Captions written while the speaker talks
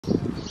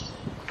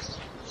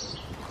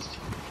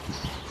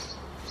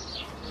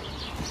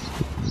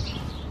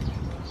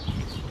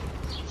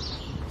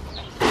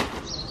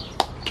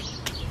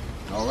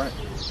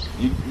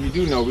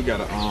you do know we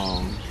gotta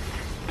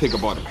pick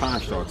up all the pine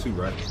straw too,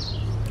 right?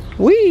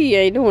 We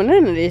ain't doing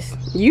none of this.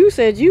 You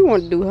said you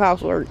want to do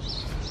housework,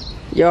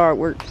 yard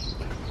work.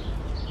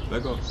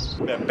 Let go.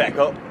 Back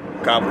up.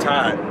 I'm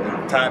tired.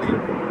 I'm tired of you.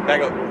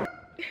 Back up.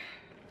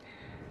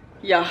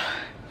 Y'all,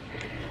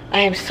 I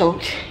am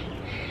soaked.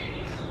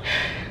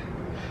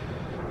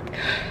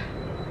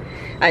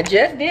 I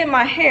just did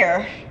my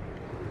hair.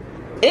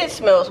 It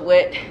smells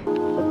wet.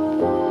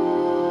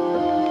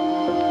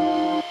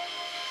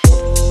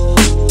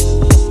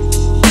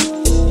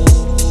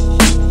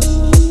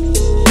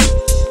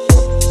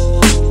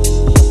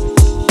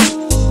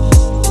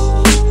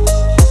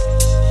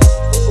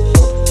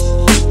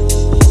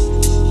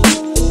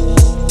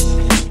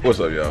 What's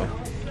up,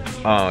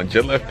 y'all?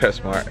 Just left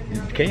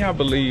PetSmart. Can y'all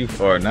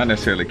believe, or not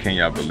necessarily can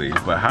y'all believe,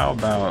 but how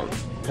about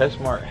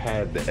PetSmart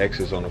had the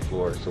X's on the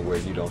floor so where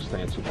you don't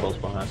stand too close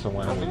behind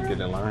someone when you get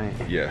in line?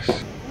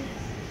 Yes.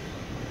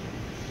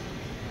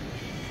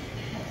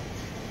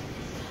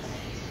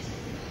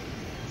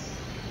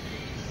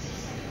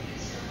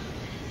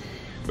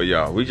 But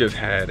y'all, we just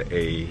had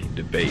a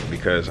debate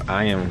because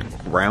I am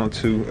round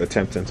 2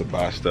 attempting to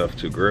buy stuff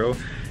to grill,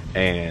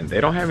 and they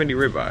don't have any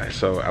ribeye.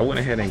 So I went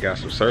ahead and got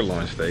some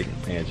sirloin steak,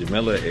 and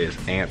Jamila is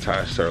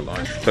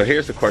anti-sirloin. So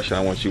here's the question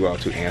I want you all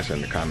to answer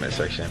in the comment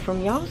section.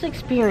 From y'all's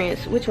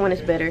experience, which one is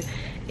better?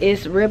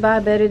 Is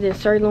ribeye better than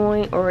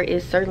sirloin, or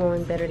is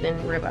sirloin better than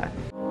ribeye?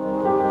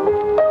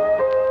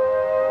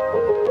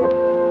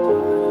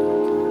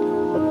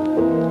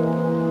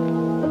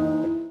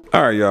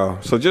 All right, y'all,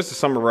 so just to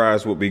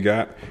summarize what we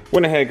got,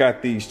 went ahead and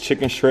got these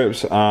chicken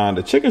strips.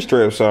 The chicken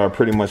strips are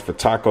pretty much for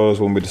tacos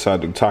when we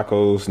decide to do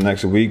tacos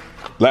next week.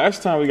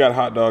 Last time we got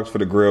hot dogs for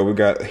the grill, we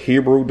got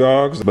Hebrew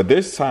dogs, but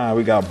this time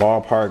we got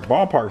Ballpark.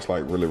 Ballpark's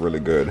like really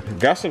good.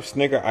 Got some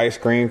Snicker ice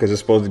cream because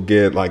it's supposed to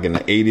get like in the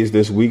 80s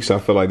this week, so I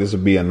feel like this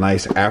would be a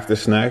nice after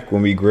snack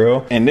when we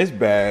grill. In this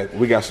bag,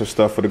 we got some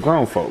stuff for the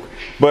grown folk.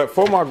 But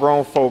for my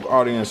grown folk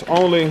audience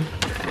only,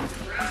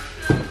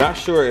 not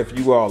sure if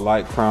you all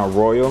like Crown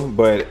Royal,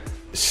 but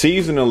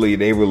seasonally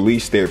they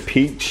release their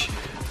peach.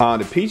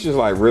 The peach is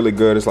like really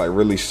good. It's like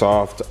really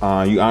soft.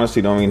 You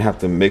honestly don't even have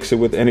to mix it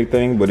with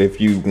anything, but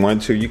if you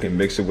want to, you can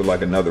mix it with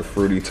like another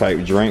fruity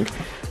type drink.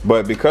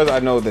 But because I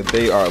know that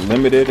they are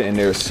limited and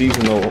they're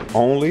seasonal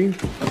only,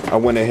 I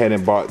went ahead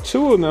and bought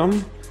 2 of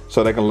them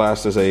so they can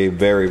last us a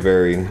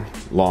very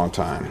long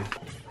time.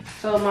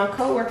 So one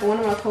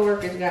of my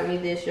coworkers got me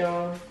this,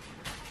 y'all,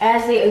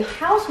 as a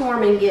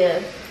housewarming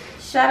gift.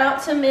 Shout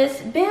out to Miss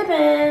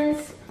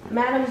Bibbins,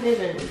 Madam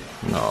Bibbins.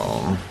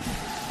 No.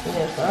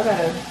 Yeah, so I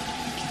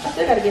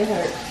still gotta get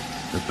her.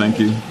 Thank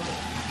you.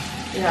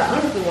 Yeah, I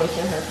honestly want to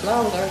send her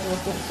flowers. I was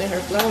going to send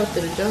her flowers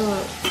to the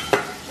job.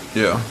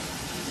 Yeah.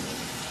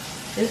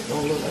 This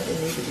don't look like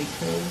it needs to be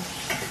clean.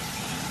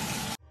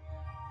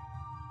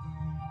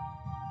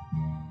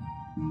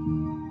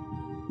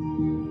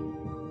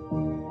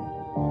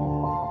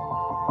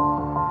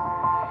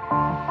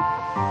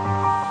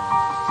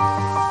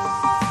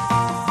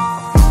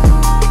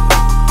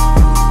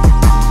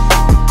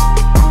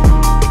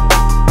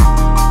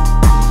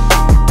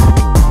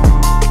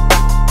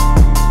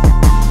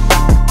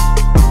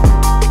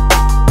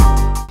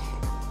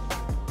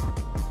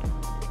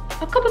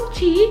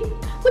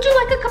 Would you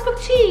like a cup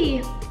of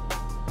tea?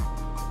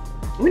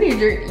 We need to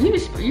drink.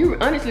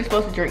 You're honestly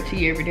supposed to drink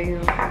tea every day,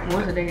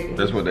 once a day.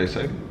 That's what they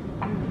say.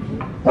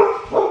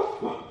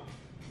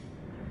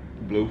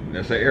 Blue,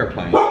 that's an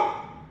airplane.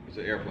 It's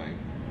an airplane.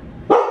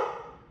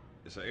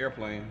 It's an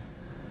airplane.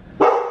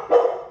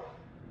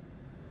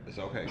 It's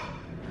okay.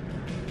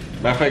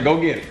 Matter of fact, go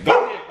get it.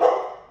 Go get it.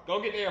 Go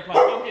get the airplane.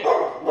 Go get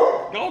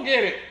it. Go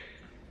get it.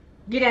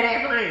 Get that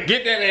airplane.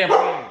 Get that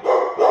airplane.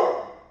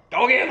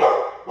 Go get it.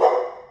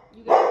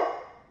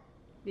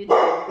 You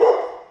got it.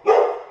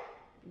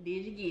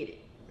 Did you get it?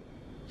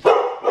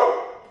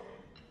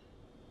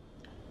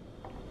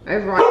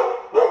 That's right.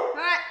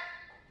 Hot.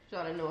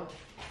 Shut it north.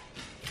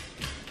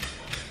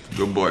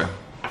 Good boy.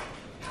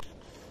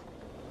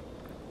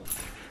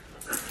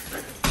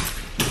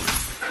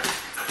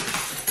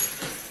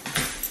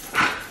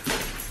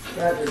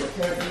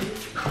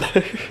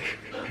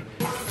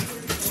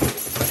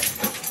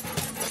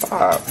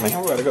 Alright,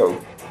 man, we gotta go.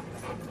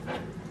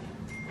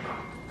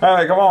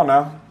 Hey, come on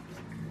now.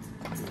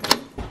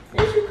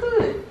 Yes, you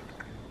could.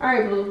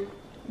 Alright, Blue.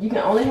 You can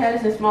only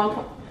have this in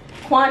small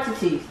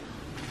quantities.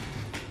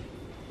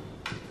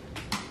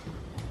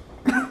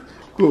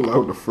 Blue,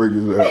 what the frig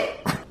is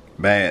that?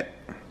 Bad.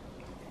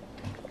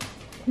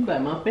 You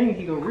bite my finger,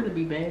 he gonna really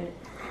be bad.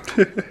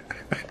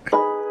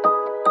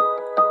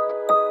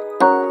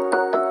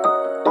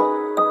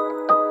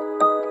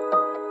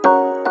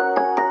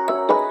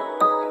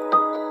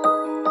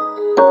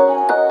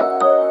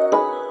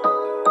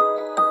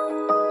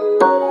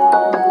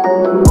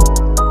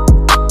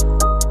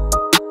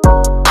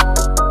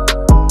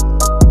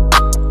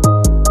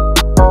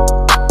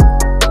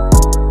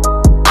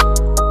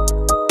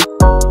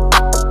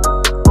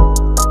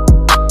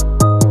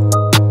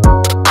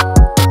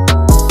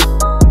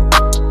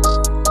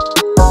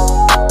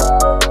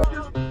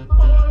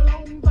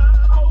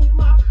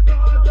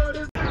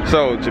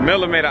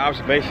 made an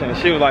observation, and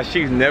she was like,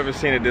 she's never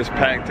seen it this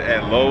packed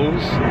at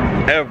Lowe's,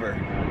 ever.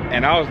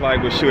 And I was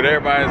like, well shoot,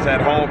 everybody's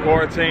at home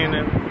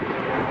quarantining,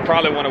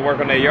 probably want to work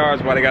on their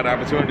yards while they got the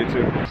opportunity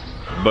to.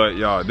 But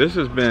y'all, this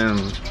has been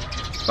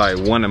like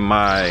one of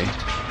my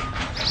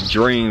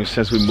dreams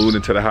since we moved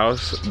into the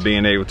house,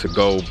 being able to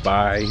go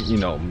buy, you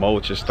know,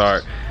 mulch and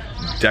start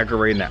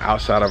decorating the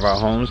outside of our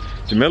homes.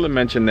 Jamilah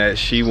mentioned that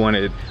she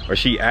wanted, or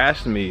she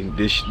asked me,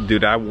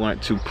 did I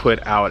want to put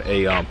out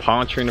a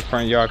palm tree in the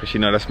front yard, because she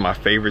know that's my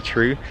favorite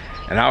tree.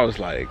 And I was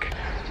like,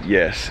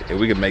 yes, if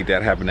we could make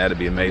that happen, that'd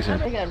be amazing.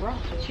 They got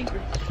rocks for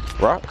cheaper.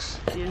 Rocks?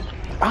 Yeah.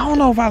 I don't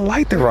know if I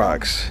like the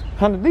rocks.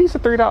 Honey, these are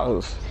 $3.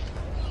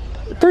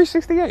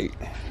 $3.68.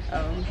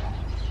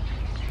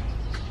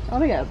 Oh,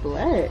 they got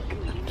black.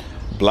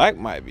 Black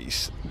might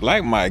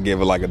give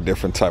it like a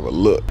different type of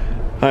look.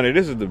 Honey,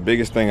 this is the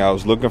biggest thing I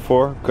was looking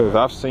for, because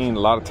I've seen a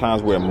lot of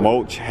times where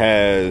mulch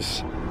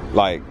has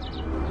like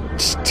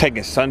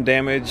taken sun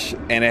damage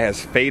and it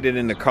has faded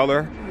in the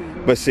color.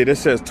 But see,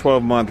 this says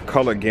 12-month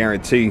color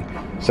guarantee.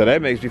 So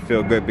that makes me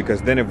feel good,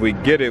 because then if we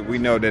get it, we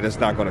know that it's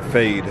not gonna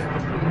fade.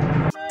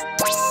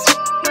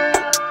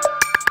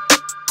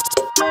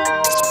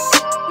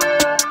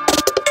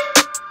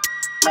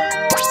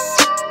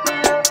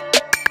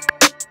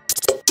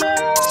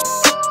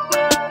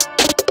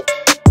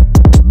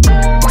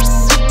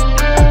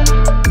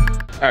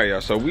 Alright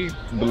y'all, so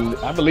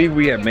I believe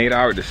we have made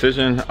our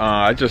decision.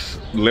 I just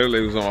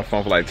literally was on my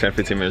phone for like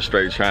 10-15 minutes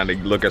straight trying to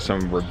look at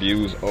some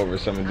reviews over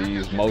some of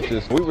these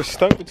mulches. We were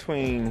stuck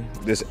between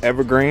this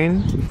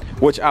evergreen,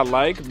 which I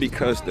like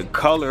because the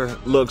color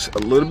looks a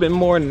little bit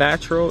more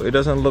natural. It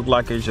doesn't look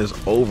like it's just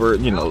over,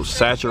 you know,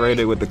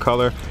 saturated with the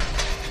color.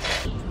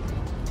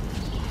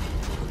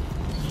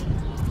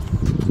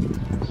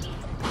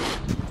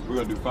 We're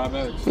gonna do 5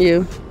 bags?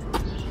 Yeah.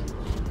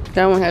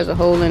 That one has a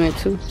hole in it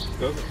too.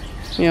 Does it?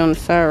 Yeah, on the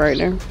side right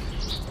there.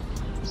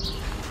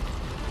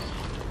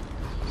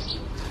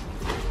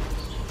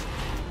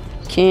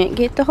 Can't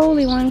get the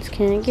holy ones.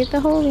 Can't get the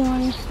holy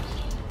ones.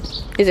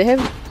 Is it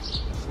heavy?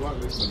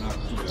 Slightly, but not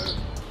too bad.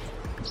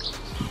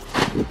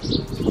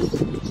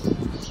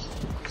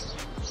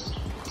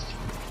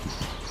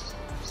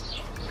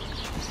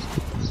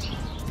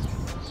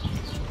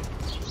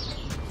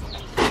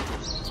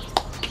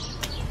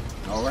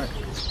 All right.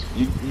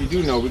 You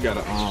do know we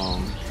gotta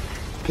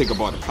pick up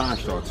all the pine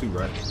straw too,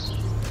 right?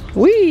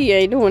 We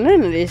ain't doing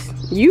none of this.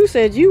 You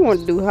said you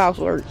want to do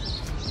housework,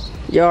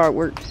 yard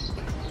work.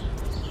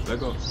 Let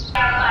go.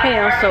 Hey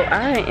y'all, so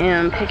I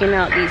am picking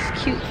out these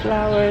cute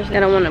flowers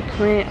that I want to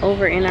plant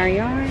over in our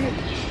yard.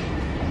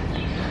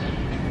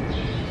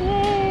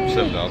 Yay.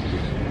 $7.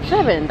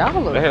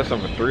 $7? They had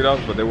some for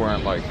 $3, but they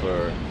weren't like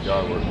for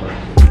yard work,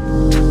 right?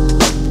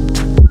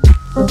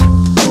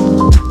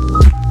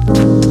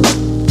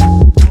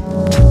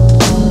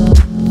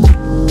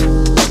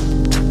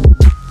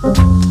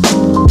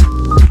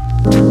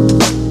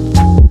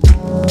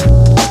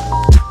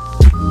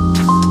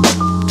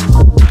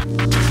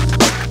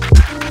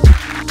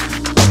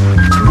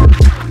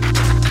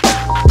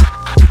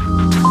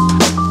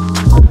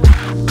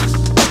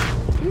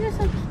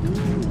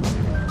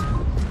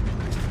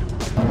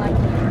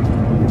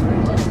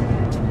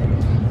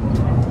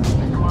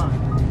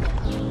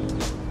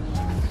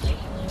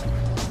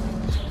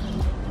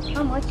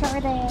 How much are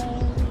they?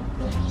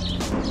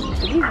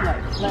 These are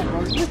like flat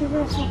ones. Look at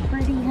that, so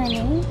pretty,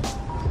 honey.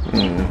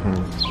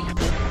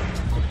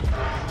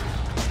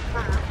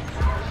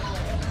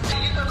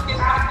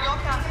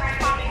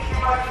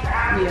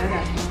 Yeah, I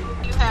got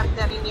some. You have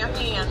that in your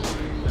hand.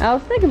 I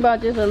was thinking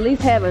about just at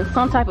least having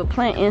some type of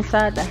plant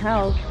inside the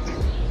house.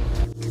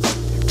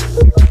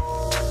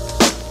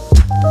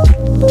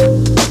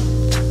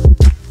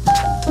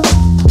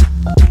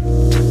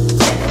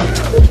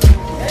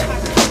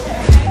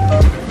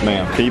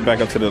 Ma'am, can you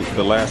back up to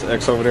the last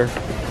X over there?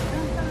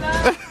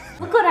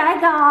 Look what I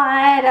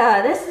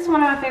got. This is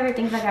one of my favorite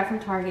things I got from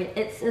Target.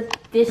 It's a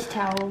dish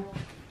towel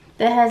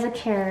that has a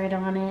carrot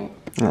on it.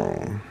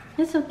 Oh.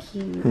 It's so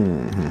cute.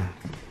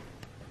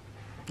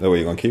 That way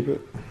you gonna keep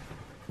it?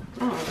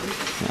 Oh.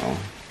 No.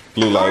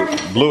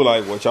 Blue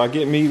light, what y'all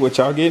get me, what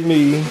y'all get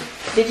me.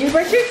 Did you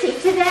brush your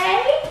teeth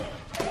today?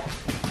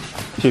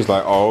 She's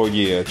like, oh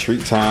yeah,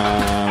 treat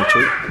time,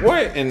 treat.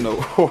 What in the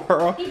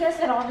world? He does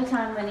it all the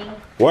time, honey.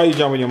 Why are you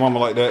jumping your mama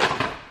like that?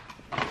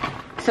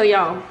 So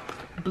y'all,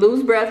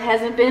 Blue's breath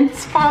hasn't been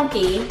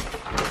spunky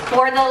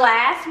for the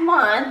last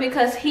month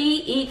because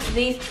he eats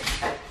these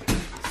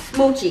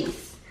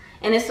smoochies.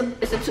 And it's a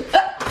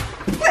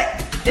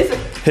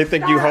He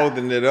think you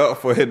holding it up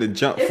for him to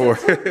jump for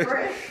it.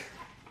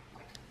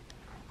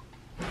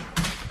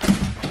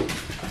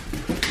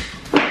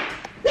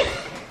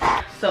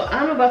 So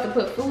I'm about to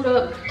put food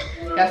up.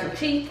 Got some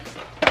tea.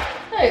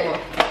 There you go.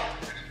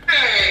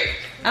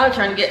 I was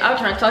trying to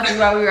talk to you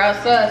while we were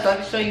outside so I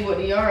can show you what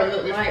the yard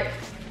looked like.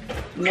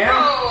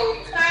 Now.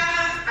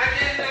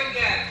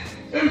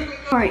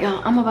 Alright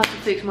y'all, I'm about to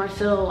fix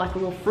Marcel like a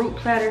little fruit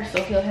platter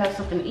so he'll have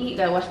something to eat.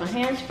 Gotta wash my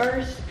hands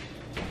first.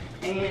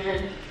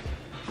 And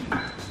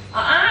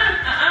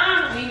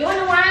we doing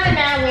the wine whining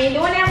now. We ain't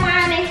doing that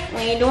whining.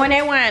 We ain't doing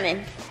that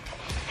whining.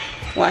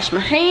 Wash my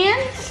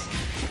hands.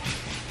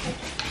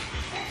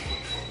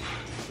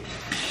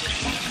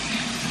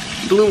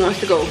 Blue wants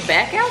to go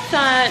back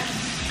outside,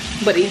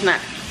 but he's not.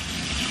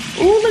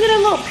 Ooh, look at that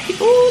little,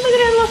 ooh, look at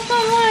that little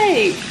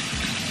sunlight.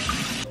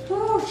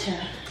 Ooh,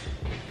 child.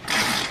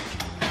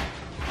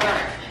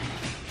 Alright.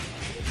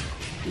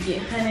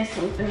 Get Honey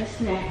something to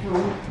snack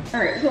on.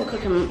 Alright, we're gonna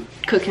cook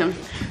him.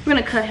 We're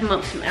gonna cut him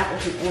up some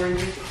apples and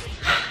oranges.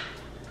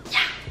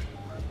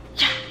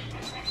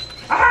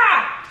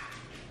 Ah!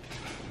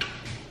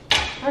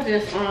 I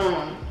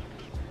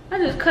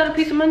just cut a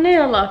piece of my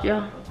nail off,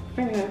 y'all.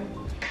 Man,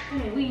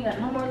 we ain't got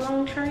no more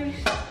long trays.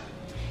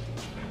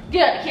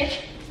 Get out of the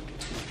kitchen.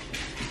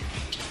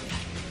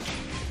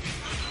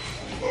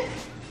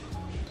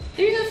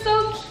 These are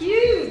so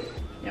cute.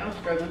 Yeah, I'm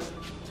struggling.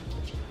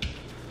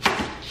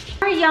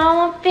 Alright,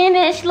 y'all, I'm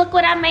finished. Look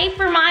what I made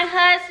for my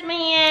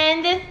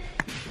husband.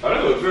 Oh,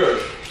 that looks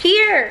good.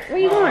 Here, what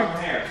do you want?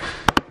 Here.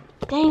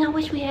 Dang, I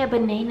wish we had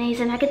bananas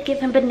and I could give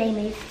him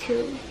bananas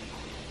too.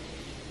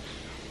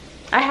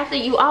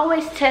 You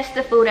always test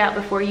the food out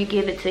before you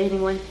give it to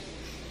anyone.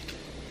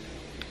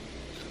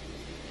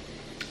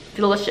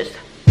 Delicious.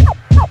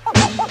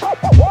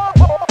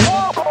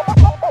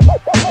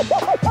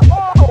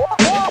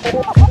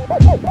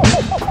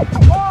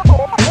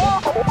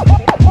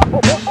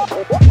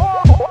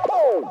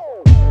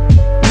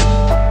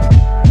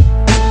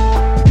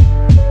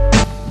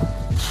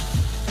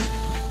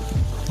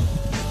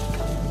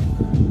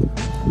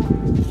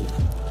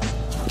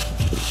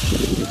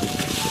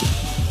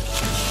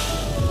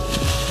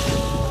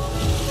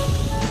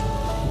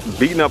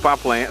 Beating up our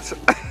plants.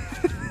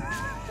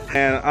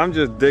 And I'm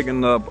just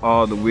digging up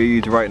all the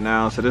weeds right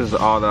now. So this is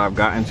all that I've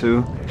gotten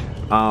to.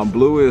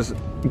 Blue is,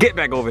 get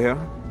back over here.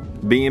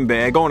 Being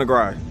bad, go in the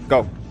garage.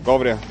 Go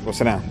over there, go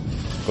sit down.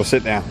 Go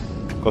sit down,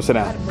 go sit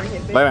down.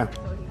 Lay down.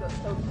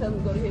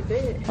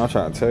 I'm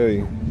trying to tell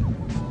you.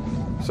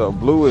 So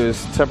Blue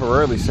is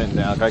temporarily sitting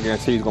down. I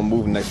guarantee he's gonna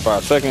move in the next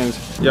 5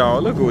 seconds.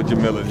 Y'all, look at what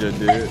Jamilah just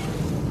did.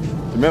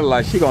 Jamilah,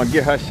 like, she gonna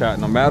get her shot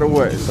no matter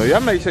what. So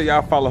y'all make sure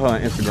y'all follow her on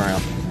Instagram.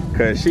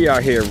 Cause she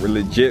out here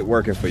legit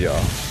working for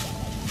y'all.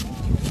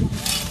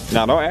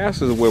 Now don't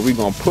ask us where we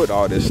gonna put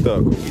all this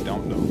stuff, cause we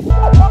don't know.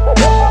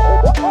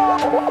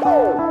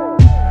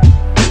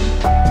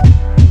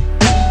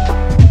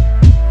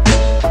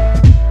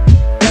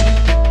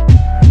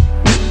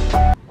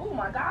 Oh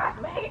my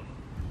God, maggots.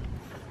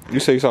 You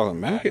say you saw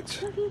some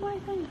maggots?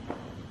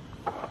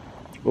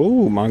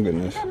 Oh my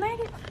goodness.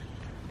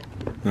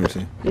 Let me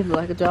see. This is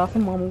like a job for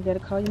mama. You gotta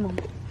call your mama.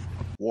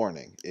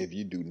 Warning, if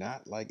you do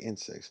not like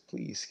insects,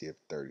 please skip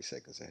 30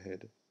 seconds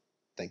ahead.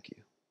 Thank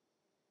you.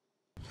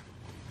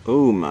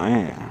 Oh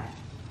man.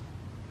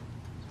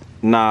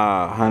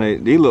 Nah, honey,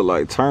 these look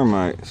like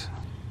termites.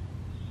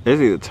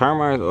 It's either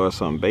termites or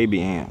some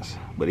baby ants,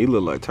 but these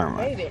look like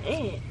termites. Baby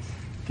ants?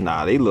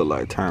 Nah, they look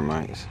like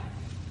termites.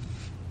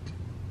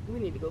 We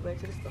need to go back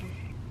to the store.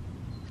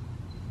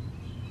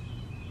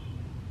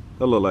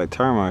 They look like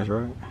termites,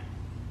 right?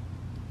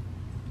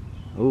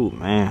 Oh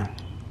man.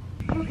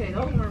 Okay,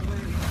 those weren't weird.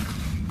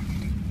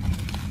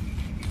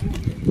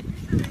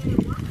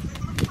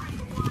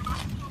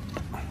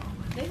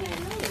 They didn't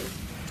know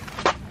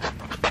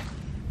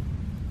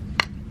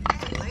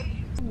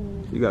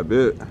it. You got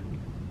bit.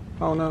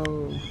 Oh no.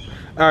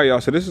 Alright y'all,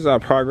 so this is our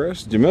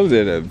progress. Jamilah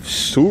did a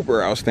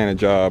super outstanding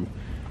job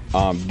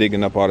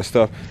digging up all the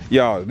stuff.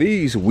 Y'all,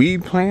 these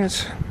weed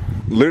plants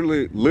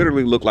literally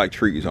look like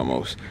trees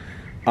almost.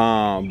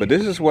 But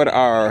this is what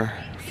our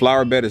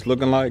flower bed is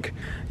looking like.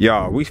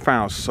 Y'all, we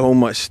found so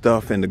much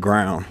stuff in the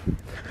ground,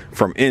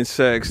 from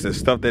insects to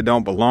stuff that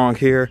don't belong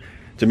here.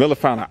 Jamilah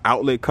found an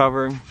outlet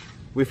cover.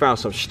 We found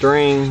some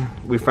string.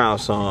 We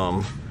found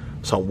some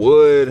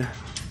wood.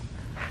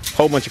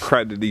 Whole bunch of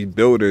crap that these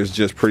builders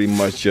just pretty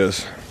much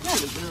just,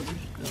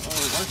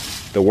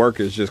 the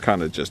workers just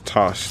kind of just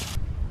tossed.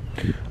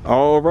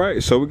 All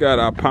right, so we got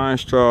our pine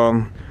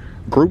straw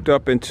grouped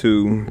up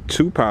into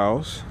 2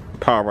 piles.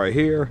 Pile right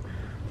here,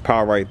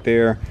 pile right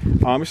there.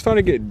 It's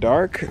starting to get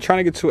dark. Trying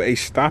to get to a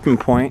stopping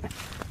point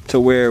to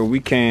where we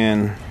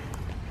can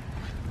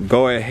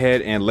go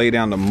ahead and lay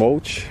down the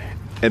mulch,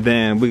 and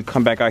then we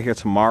come back out here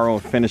tomorrow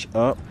and finish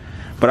up.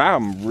 But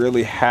I'm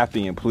really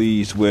happy and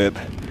pleased with,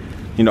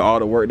 you know, all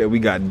the work that we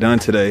got done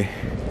today.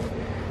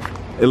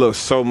 It looks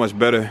so much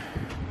better.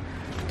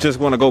 Just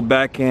want to go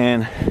back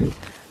and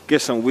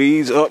get some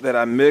weeds up that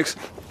I missed,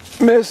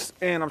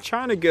 and I'm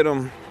trying to get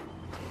them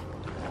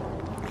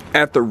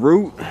at the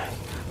root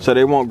so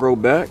they won't grow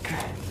back.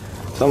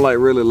 So I'm like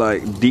really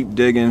like deep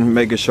digging,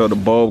 making sure the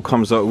bulb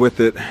comes up with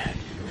it.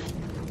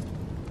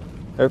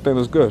 Everything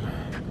looks good.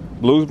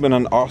 Blue's been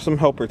an awesome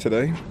helper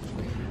today.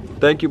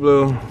 Thank you,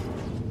 Blue.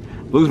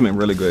 Blue's been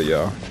really good,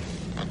 y'all.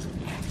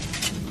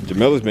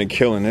 Jamilah's been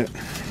killing it,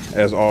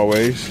 as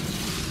always.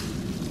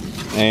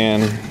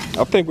 And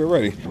I think we're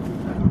ready.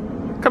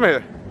 Come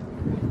here.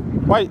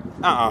 Why,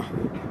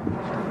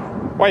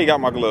 Why you got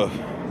my glove?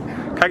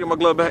 Can I get my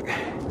glove back?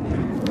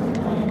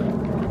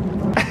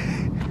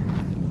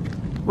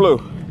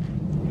 Blue,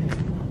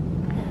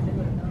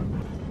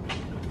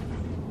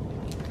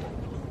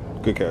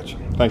 Good catch.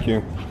 Thank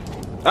you.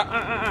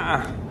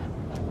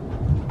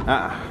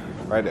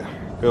 Right there.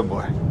 Good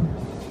boy.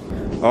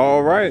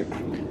 All right.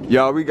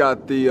 Y'all, we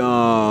got the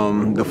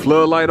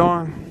floodlight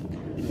on.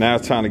 Now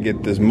it's time to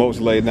get this mulch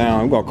laid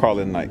down. I'm gonna call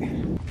it a night.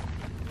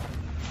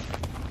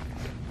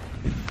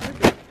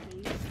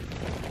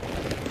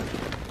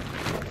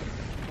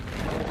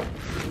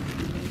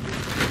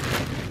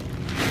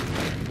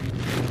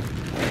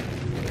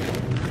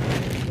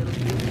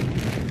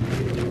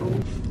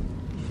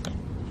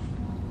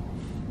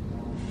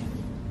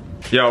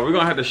 Yo, we're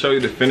gonna have to show you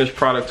the finished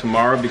product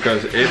tomorrow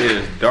because it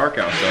is dark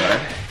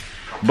outside.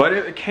 But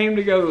it came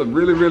together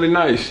really, really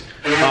nice.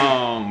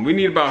 We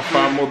need about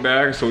 5 more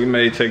bags, so we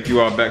may take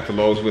you all back to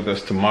Lowe's with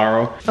us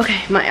tomorrow.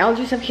 Okay, my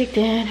allergies have kicked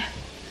in,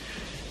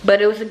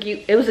 but it was a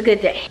good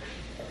day.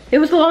 It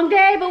was a long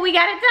day, but we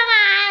got it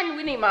done.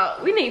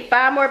 We need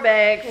 5 more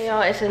bags. Hey,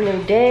 y'all, it's a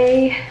new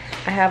day.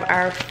 I have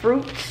our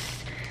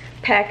fruits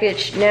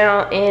packaged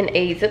now in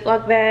a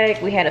Ziploc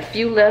bag. We had a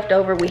few left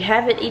over. We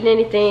haven't eaten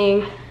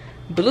anything.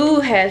 Blue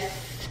has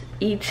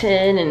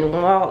eaten and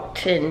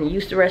walked and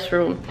used the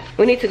restroom.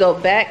 We need to go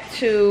back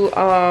to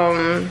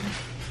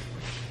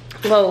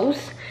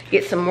Lowe's,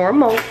 get some more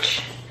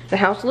mulch. The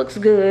house looks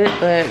good,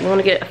 but we want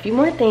to get a few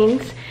more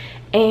things.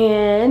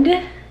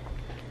 And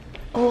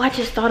oh, I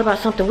just thought about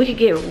something. We could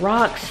get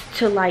rocks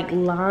to like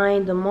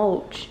line the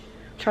mulch.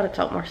 Try to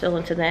talk Marcel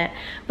into that.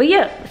 But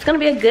yeah, it's gonna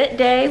be a good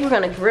day. We're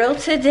gonna grill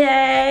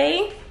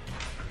today.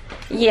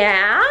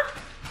 Yeah.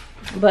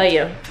 But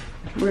yeah,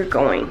 we're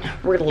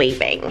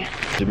leaving.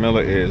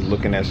 Jamilah is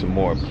looking at some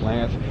more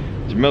plants.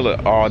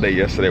 Jamilah all day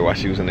yesterday while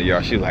she was in the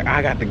yard, she was like,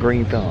 I got the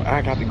green thumb,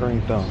 I got the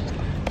green thumb.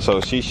 So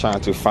she's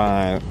trying to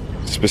find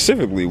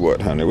specifically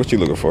what, honey? What you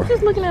looking for?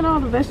 Just looking at all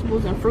the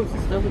vegetables and fruits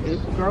and stuff we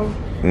could grow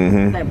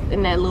in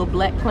that little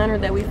black planter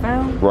that we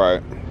found.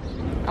 Right.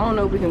 I don't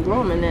know if we can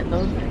grow them in that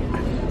though.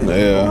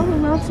 Yeah. I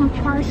would love some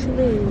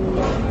parsley.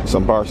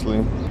 Some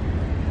parsley.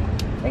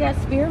 They got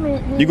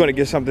spearmint. You gonna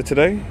get something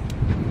today?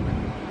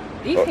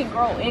 These can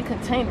grow in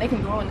containers. They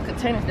can grow in the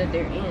containers that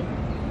they're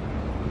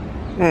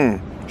in.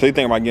 So you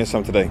think about getting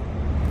something today?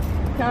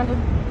 Kinda.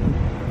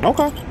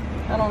 Okay.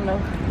 I don't know.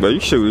 But you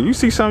shoot. If you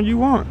see something you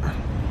want. I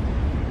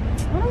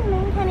don't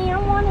know, honey. I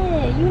want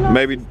it. You know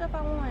Maybe. the stuff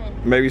I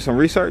want. Maybe some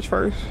research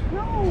first.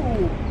 No.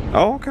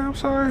 Oh, okay. I'm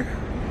sorry.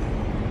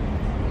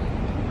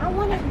 I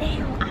want it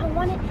now. I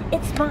want it.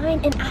 It's mine,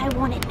 and I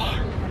want it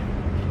now.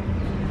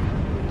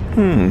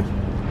 You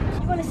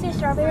want to see a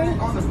strawberry?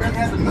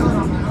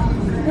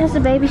 There's a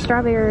baby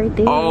strawberry right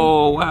there.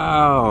 Oh,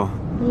 wow.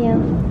 Yeah.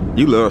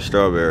 You love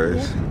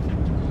strawberries.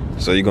 Yeah.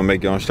 So you gonna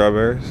make your own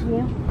strawberries?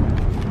 Yeah.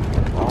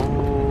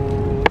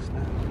 Oh,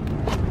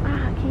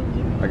 I can't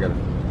get it. I got it.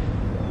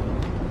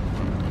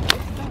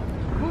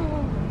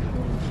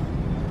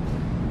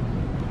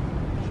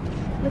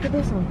 Look at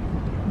this one.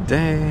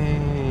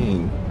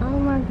 Dang. Oh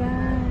my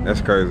God.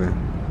 That's crazy.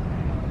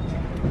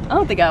 I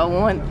don't think I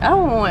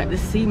want to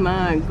see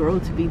mine grow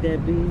to be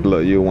that big.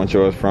 Look, you want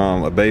yours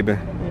from a baby?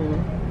 Yeah.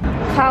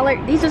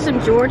 Collard. These are some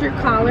Georgia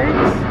collards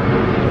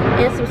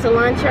and some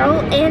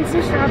cilantro and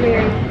some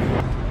strawberry.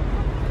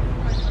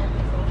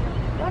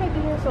 Why are they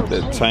being so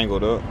They're big?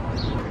 tangled up.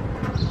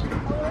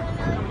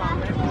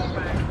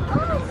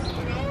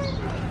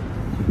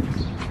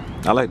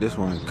 I like this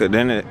one, cause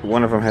then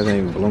one of them hasn't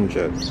even bloomed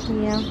yet.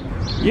 Yeah.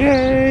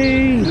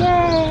 Yay!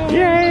 Yay!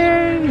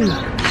 Yay!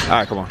 All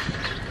right, come on.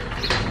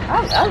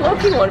 I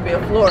low-key want to be a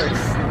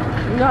florist.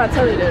 You know, I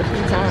tell you that a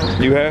few times.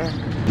 You have?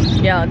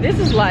 Yeah, this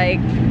is like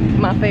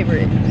my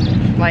favorite.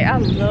 Like, I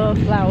love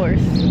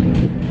flowers.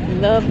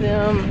 Love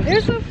them.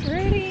 They're so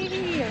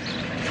pretty.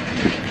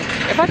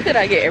 If I could,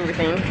 I'd get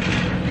everything.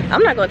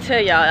 I'm not gonna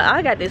tell y'all,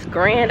 I got this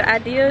grand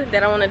idea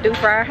that I want to do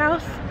for our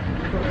house.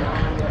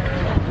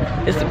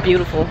 It's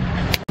beautiful.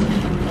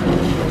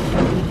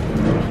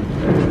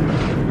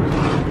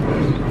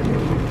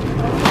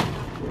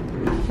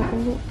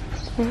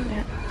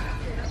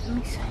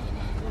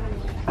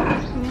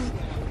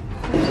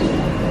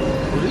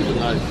 These are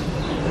nice.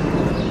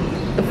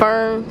 The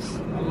ferns. I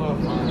love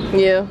ferns.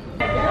 Yeah.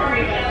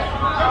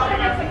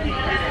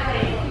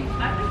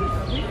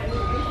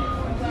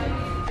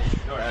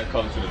 Add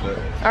color to the deck.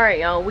 All right,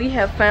 y'all. We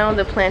have found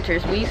the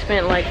planters. We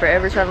spent like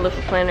forever trying to look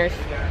for planters.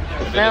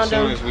 We As found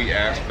soon them. as we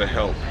asked for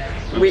help,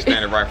 we were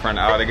standing right in front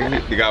of the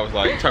house. The guy was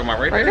like, "You talking about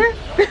right Right there?"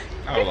 there.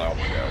 I was like, "Oh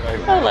my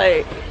god!" I'm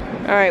like,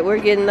 all right, we're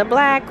getting the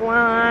black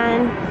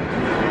one.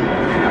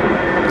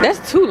 That's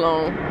too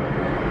long.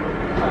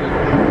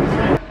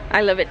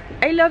 I love it.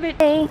 I love it.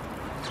 Hey.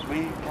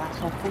 We got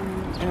some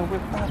food and we're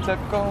about to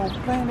go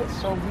plant it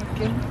so we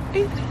can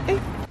eat.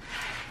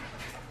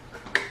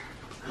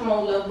 Come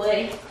on, little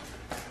buddy.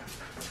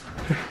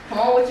 Come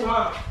on with your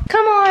mom.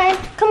 Come on.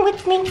 Come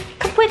with me.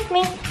 Come with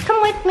me.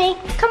 Come with me.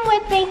 Come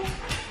with me.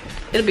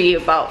 It'll be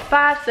about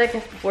 5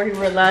 seconds before he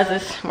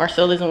realizes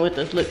Marcel isn't with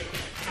us. Look,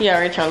 he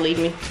already trying to leave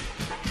me.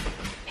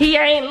 He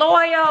ain't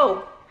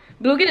loyal.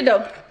 Blue, get the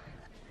door.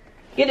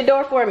 Get the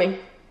door for me.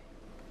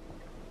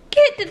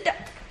 Get the door.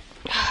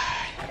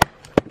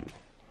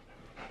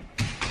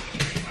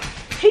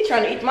 He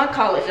trying to eat my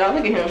collard, y'all.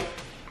 Look at him.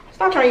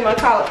 Stop trying to eat my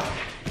collard.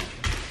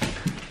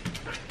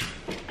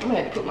 I'm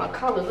gonna have to put my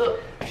collars up.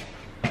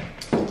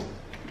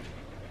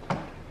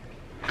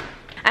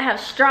 I have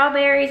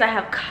strawberries, I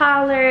have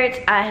collards,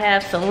 I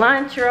have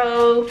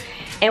cilantro,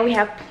 and we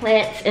have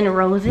plants and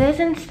roses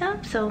and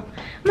stuff. So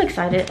I'm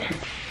excited.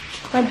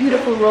 My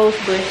beautiful rose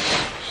bush.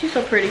 She's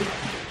so pretty.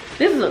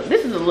 This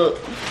is a look.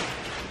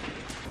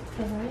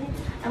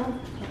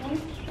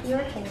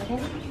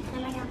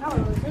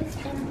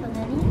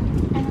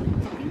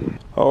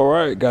 All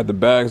right, got the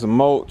bags of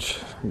mulch,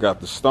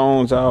 got the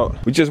stones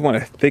out. We just want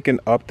to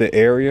thicken up the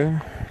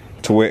area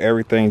to where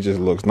everything just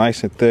looks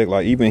nice and thick,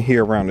 like even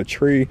here around the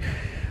tree.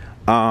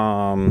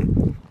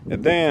 And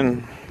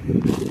then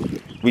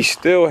we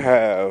still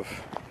have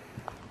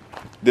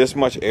this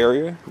much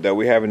area that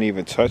we haven't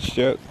even touched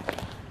yet.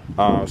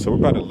 So we're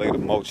about to lay the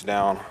mulch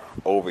down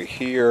over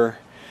here.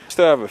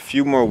 Still have a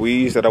few more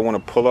weeds that I want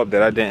to pull up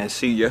that I didn't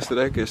see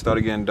yesterday because it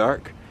started getting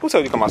dark. Who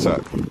told you to come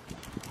outside?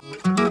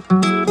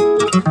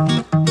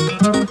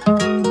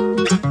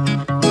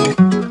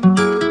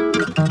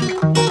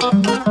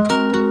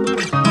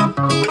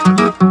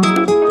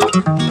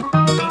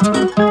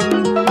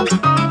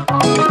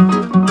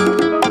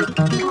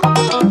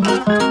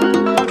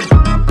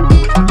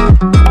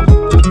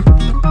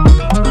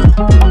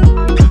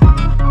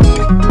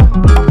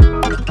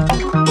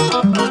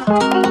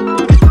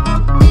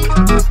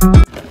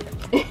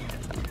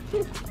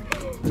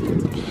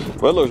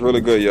 Well, it looks really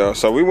good, y'all.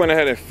 So we went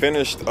ahead and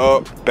finished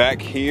up back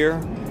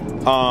here.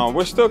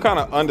 We're still kind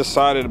of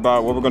undecided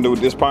about what we're gonna do with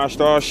this pine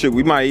straw. Shoot,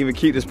 we might even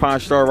keep this pine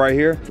straw right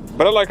here.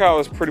 But I like how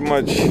it's pretty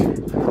much,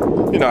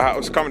 you know, how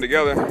it's coming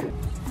together.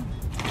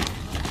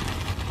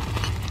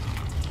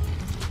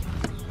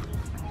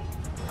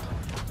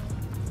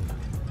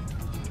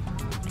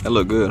 That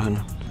look good, honey.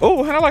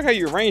 Oh, and I like how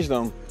you arrange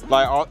them,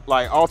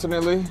 like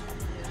alternately.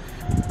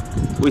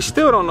 We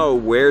still don't know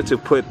where to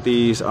put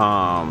these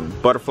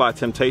butterfly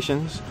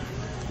temptations,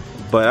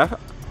 but I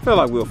feel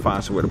like we'll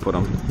find somewhere to put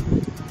them.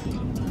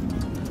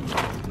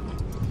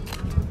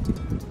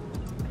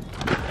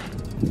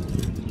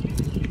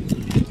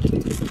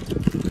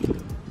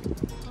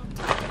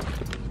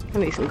 I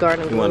need some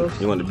garden gloves.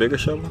 You want the bigger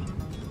shovel?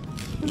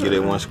 Get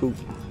it one scoop.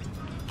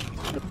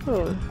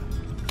 Oh.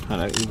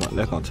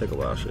 That's gonna take a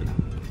while, shit.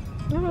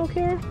 I don't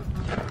care.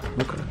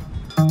 Okay.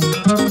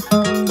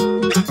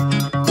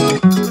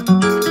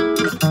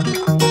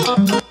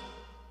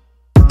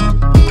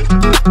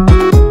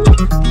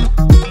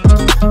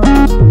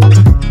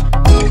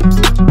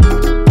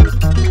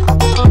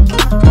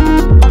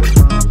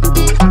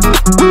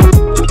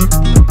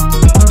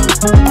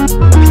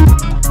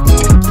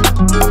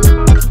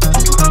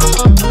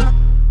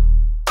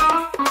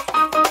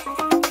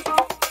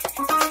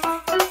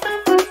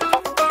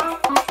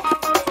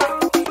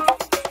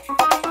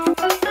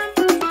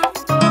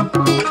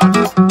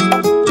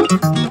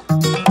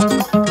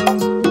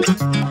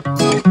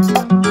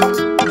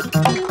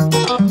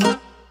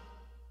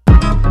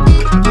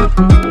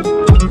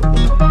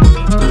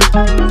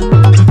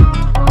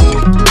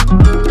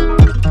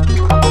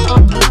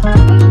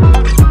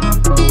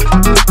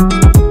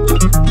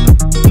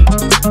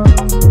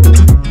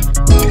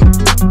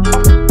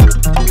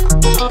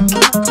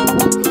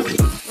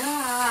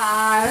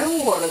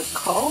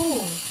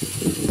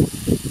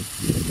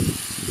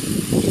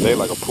 Today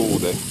like a pool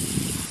day.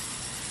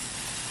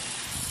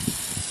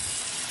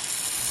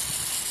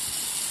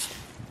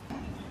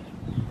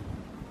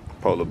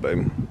 Polar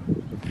baby.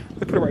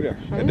 They put it right there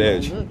at the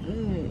edge. Look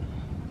good.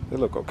 They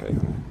look okay.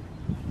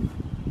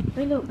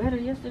 They look better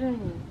yesterday.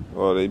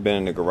 Well, they've been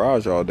in the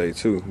garage all day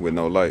too with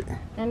no light.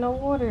 And no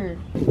water.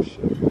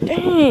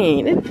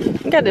 Dang,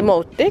 it got the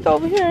most thick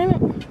over here, ain't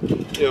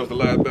it? Yeah, it was the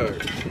last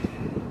bag.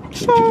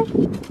 So,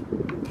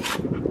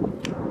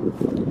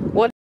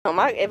 well,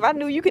 if I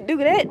knew you could do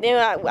that, then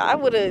I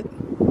would have.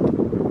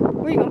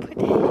 Where you gonna put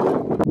that?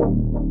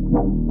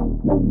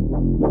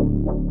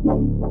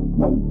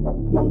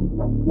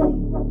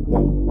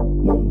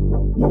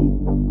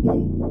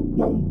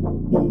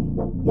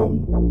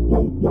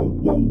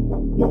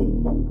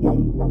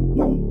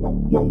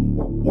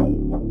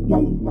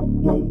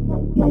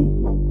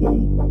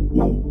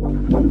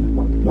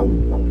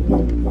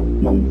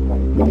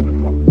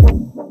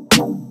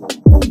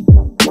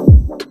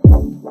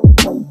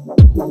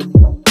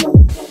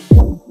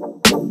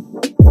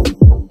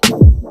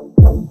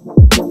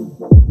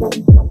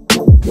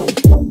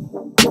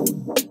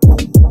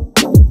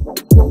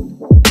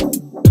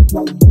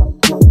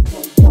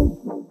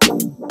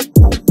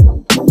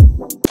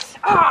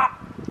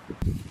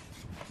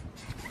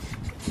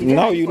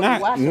 No, you're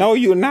not. No,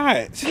 you're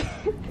not.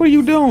 What are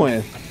you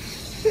doing?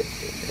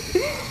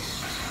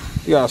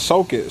 You gotta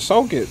soak it.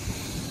 Soak it.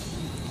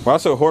 When I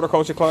took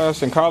horticulture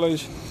class in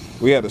college,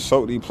 we had to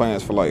soak these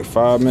plants for like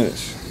 5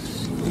 minutes.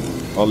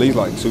 Or at least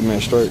like 2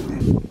 minutes straight.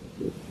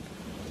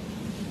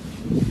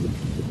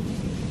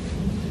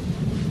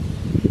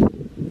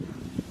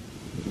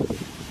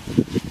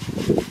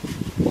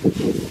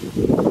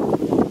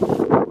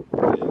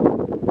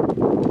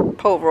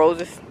 Cold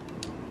roses.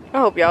 I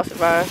hope y'all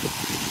survive.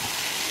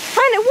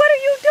 Honey, what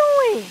are you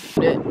doing?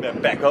 Yeah,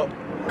 back up.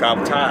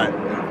 I'm tired.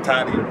 I'm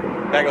tired of you.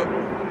 Back up.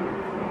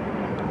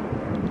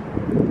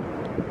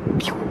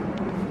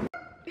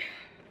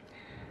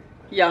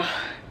 Y'all,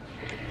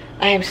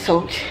 I am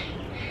soaked.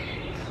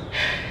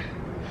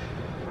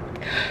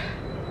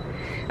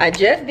 I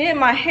just did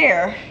my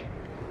hair.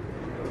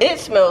 It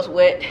smells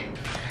wet.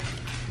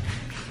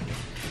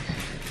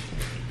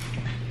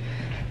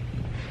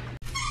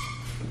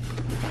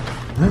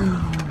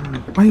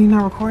 Why are you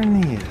not recording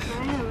this?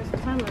 I am, it's a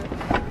timer.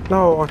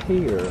 No, on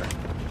here.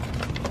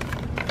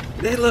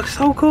 They look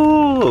so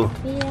cool.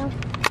 Yeah.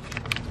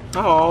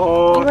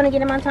 Oh. You want to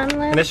get in my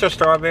timeline? And this your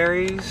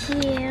strawberries.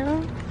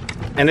 Yeah.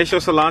 And this your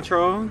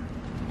cilantro.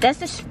 That's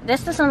the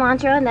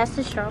cilantro and that's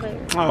the strawberry.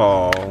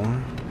 Oh.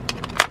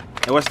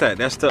 And what's that?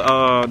 That's the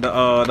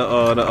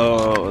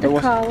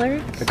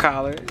collards. The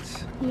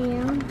collards.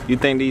 Yeah. You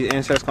think these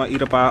insects gonna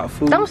eat up our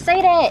food? Don't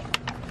say that.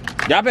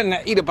 Y'all better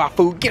not eat up our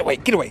food. Get away,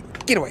 get away,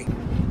 get away.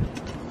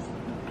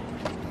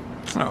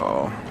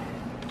 Oh.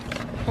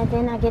 And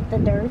then I get the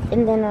dirt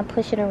and then I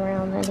push it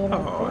around and then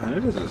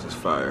This is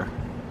fire.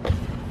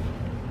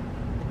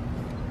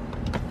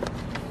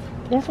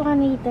 That's why I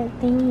need that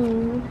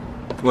thing.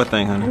 What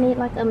thing, honey? I need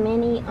like a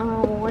mini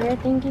water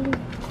thingy.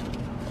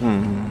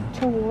 Mm-hmm.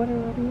 To water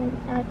them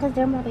because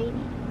they're my babies.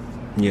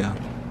 Yeah.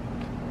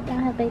 I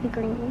have baby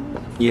green ones.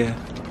 Yeah.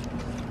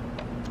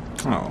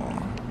 Oh.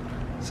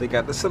 So you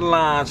got the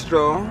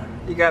cilantro.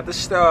 You got the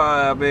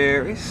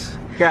strawberries.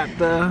 You got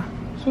the...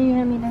 Can you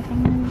hand me that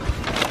thing?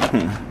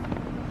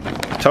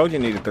 Told you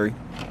needed 3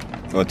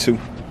 or 2.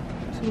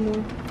 2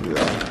 more.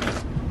 Yeah.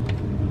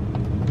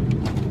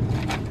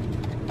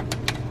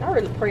 I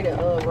really pray that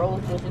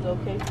rose bush is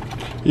okay.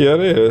 Yeah,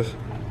 it is.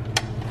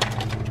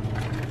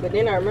 But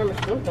then I remember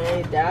some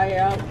things die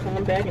out,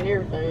 come back and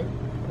everything.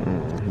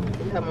 Mm-hmm.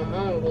 That's how my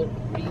mom would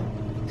be.